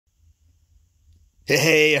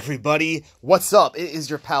Hey everybody, what's up? It is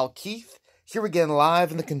your pal Keith, here again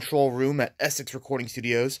live in the control room at Essex Recording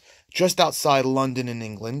Studios, just outside London in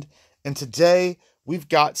England. And today we've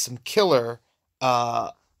got some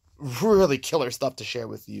uh, really killer stuff to share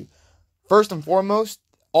with you. First and foremost,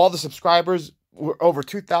 all the subscribers, we're over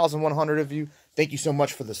 2,100 of you. Thank you so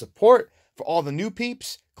much for the support. For all the new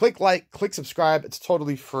peeps, click like, click subscribe. It's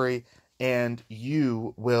totally free, and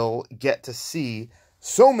you will get to see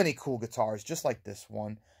so many cool guitars, just like this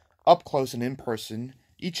one, up close and in person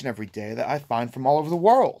each and every day that I find from all over the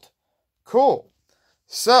world. Cool.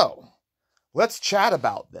 So, let's chat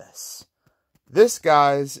about this. This,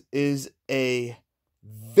 guys, is a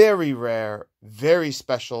very rare, very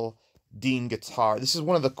special Dean guitar. This is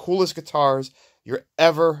one of the coolest guitars you're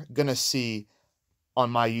ever going to see on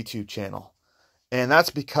my YouTube channel. And that's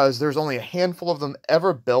because there's only a handful of them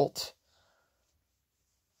ever built.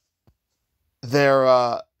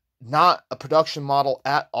 They're not a production model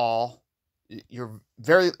at all. You're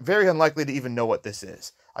very, very unlikely to even know what this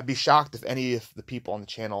is. I'd be shocked if any of the people on the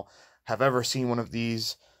channel have ever seen one of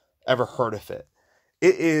these, ever heard of it.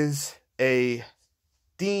 It is a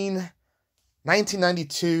Dean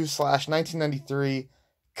 1992/1993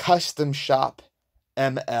 Custom Shop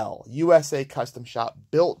ML, USA Custom Shop,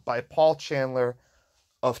 built by Paul Chandler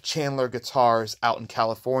of Chandler Guitars out in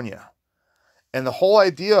California. And the whole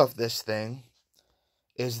idea of this thing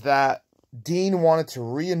is that Dean wanted to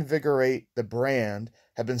reinvigorate the brand,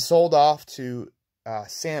 had been sold off to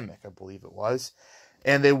Samick, I believe it was,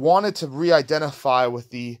 and they wanted to re-identify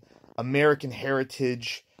with the American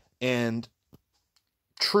heritage and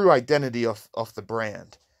true identity of the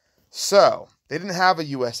brand. So, they didn't have a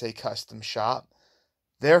USA Custom Shop,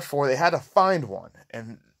 therefore they had to find one,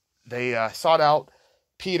 and they sought out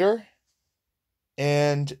Peter,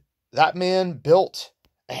 and that man built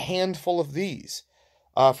a handful of these.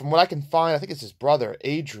 From what I can find, I think it's his brother,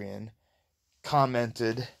 Adrian,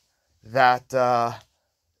 commented that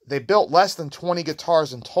they built less than 20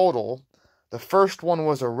 guitars in total. The first one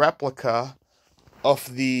was a replica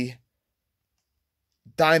of the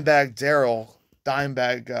Dimebag Darrell, Dime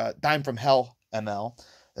from Hell ML.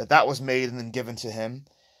 That was made and then given to him.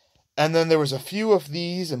 And then there was a few of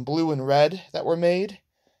these in blue and red that were made.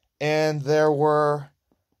 And there were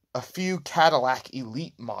a few Cadillac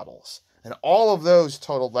Elite models. And all of those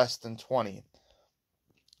totaled less than 20.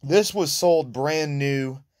 This was sold brand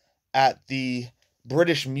new at the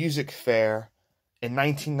British Music Fair in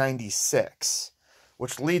 1996,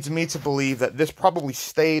 which leads me to believe that this probably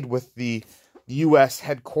stayed with the U.S.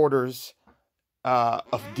 headquarters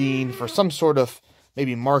of Dean for some sort of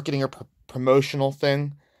maybe marketing or promotional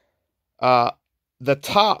thing. The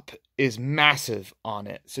top is massive on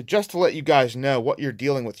it. So just to let you guys know what you're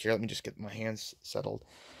dealing with here, let me just get my hands settled.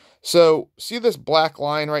 So, see this black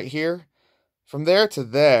line right here? From there to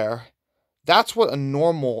there, that's what a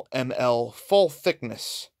normal ML full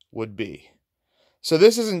thickness would be. So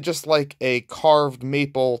this isn't just like a carved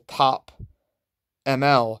maple top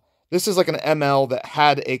ML. This is like an ML that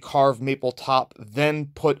had a carved maple top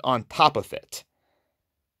then put on top of it,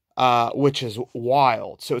 which is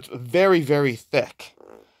wild. So it's very, very thick.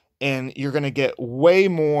 And you're going to get way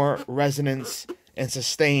more resonance and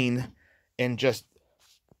sustain and just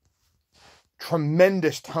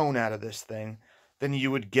tremendous tone out of this thing than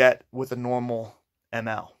you would get with a normal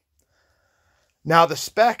ML. Now the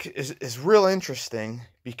spec is real interesting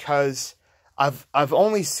because I've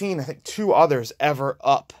only seen, I think, 2 others ever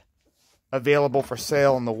up available for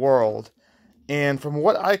sale in the world, and from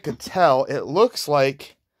what I could tell, it looks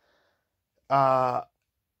like one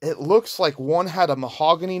had a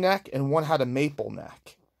mahogany neck and one had a maple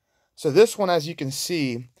neck. So this one, as you can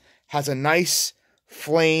see, has a nice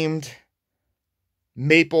flamed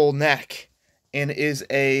maple neck and is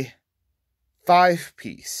a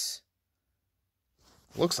 5-piece.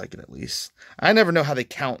 Looks like it, at least. I never know how they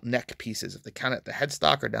count neck pieces, if they count it at the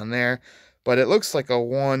headstock or down there, but it looks like a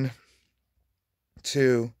 1,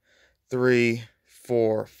 2, 3,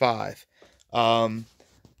 4, 5.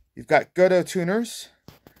 You've got Godot tuners.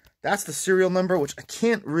 That's the serial number, which I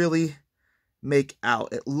can't really make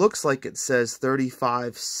out. It looks like it says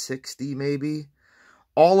 3560 maybe.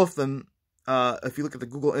 All of them, if you look at the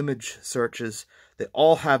Google image searches, they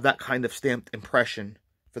all have that kind of stamped impression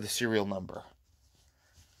for the serial number.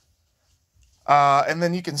 And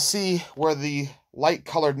then you can see where the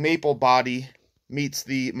light-colored maple body meets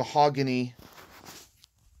the mahogany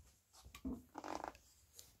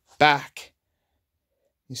back.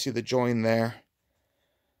 You see the join there.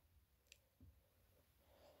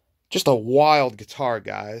 Just a wild guitar,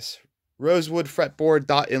 guys. Rosewood fretboard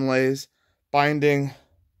dot inlays, binding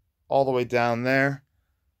all the way down there.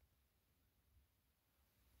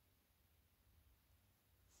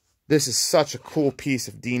 This is such a cool piece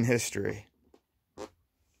of Dean history.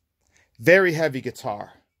 Very heavy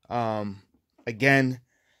guitar. Again,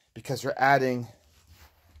 because you're adding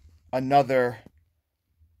another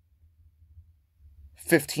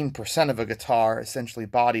 15% of a guitar, essentially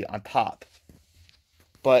body, on top.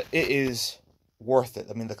 But it is worth it.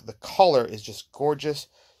 I mean, the color is just gorgeous.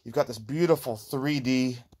 You've got this beautiful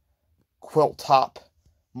 3D quilt top,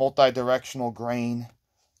 multi-directional grain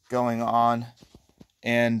going on.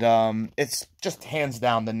 And it's just hands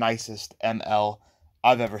down the nicest ML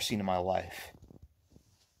I've ever seen in my life.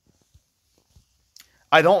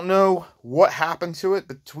 I don't know what happened to it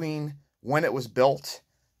between when it was built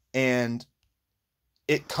and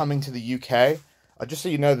it coming to the UK. Just so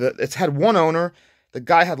you know, that it's had one owner. The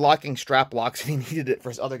guy had locking strap locks and he needed it for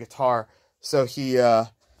his other guitar. So he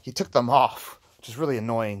took them off, which is really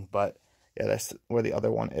annoying. But yeah, that's where the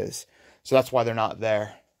other one is. So that's why they're not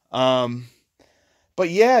there. But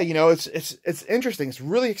yeah, you know, it's interesting. It's a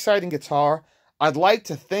really exciting guitar. I'd like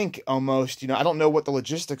to think almost, you know, I don't know what the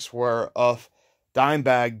logistics were of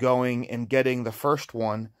Dimebag going and getting the first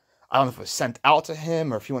one. I don't know if it was sent out to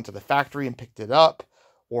him or if he went to the factory and picked it up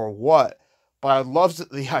or what. But I love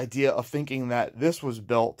the idea of thinking that this was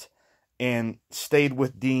built and stayed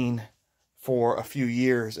with Dean for a few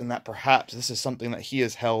years, and that perhaps this is something that he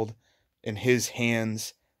has held in his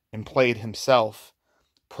hands and played himself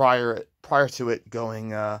prior to it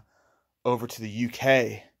going over to the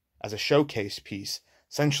UK as a showcase piece,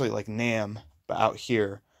 essentially like NAMM, but out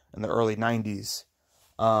here in the early 90s,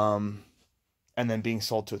 and then being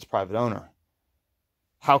sold to its private owner.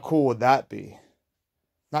 How cool would that be?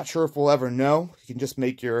 Not sure if we'll ever know. You can just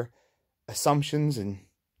make your assumptions and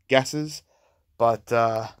guesses, but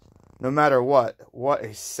no matter what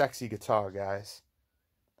a sexy guitar, guys.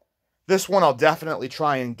 This one I'll definitely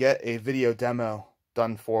try and get a video demo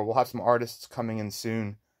done for. We'll have some artists coming in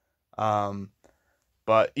soon.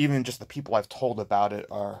 But even just the people I've told about it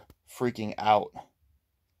are freaking out.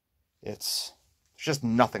 It's just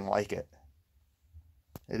nothing like it.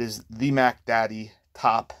 It is the Mac Daddy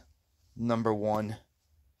top #1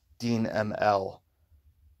 Dean ML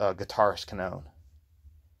guitarist can own.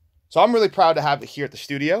 So I'm really proud to have it here at the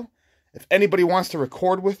studio. If anybody wants to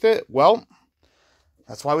record with it, well,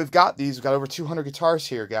 that's why we've got these. We've got over 200 guitars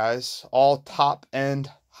here, guys. All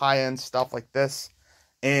top-end, high-end stuff like this.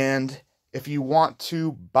 And if you want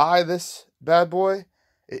to buy this bad boy,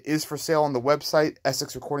 it is for sale on the website,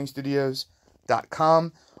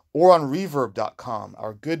 EssexRecordingStudios.com, or on Reverb.com,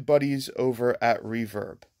 our good buddies over at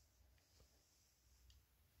Reverb.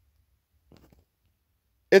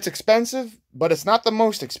 It's expensive, but it's not the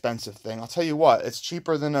most expensive thing. I'll tell you what, it's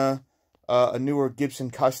cheaper than a newer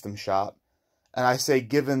Gibson custom shop. And I say,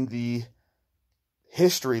 given the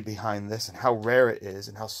history behind this and how rare it is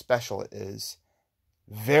and how special it is,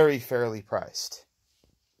 very fairly priced.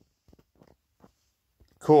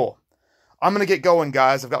 Cool. I'm going to get going,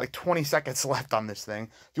 guys. I've got like 20 seconds left on this thing.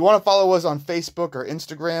 If you want to follow us on Facebook or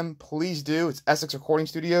Instagram, please do. It's Essex Recording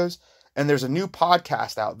Studios. And there's a new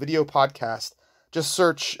podcast out, video podcast. Just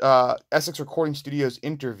search Essex Recording Studios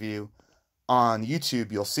interview on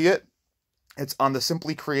YouTube. You'll see it. It's on the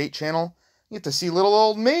Simply Create channel. You get to see little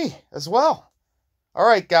old me as well. All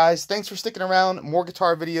right, guys. Thanks for sticking around. More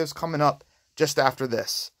guitar videos coming up just after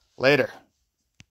this. Later.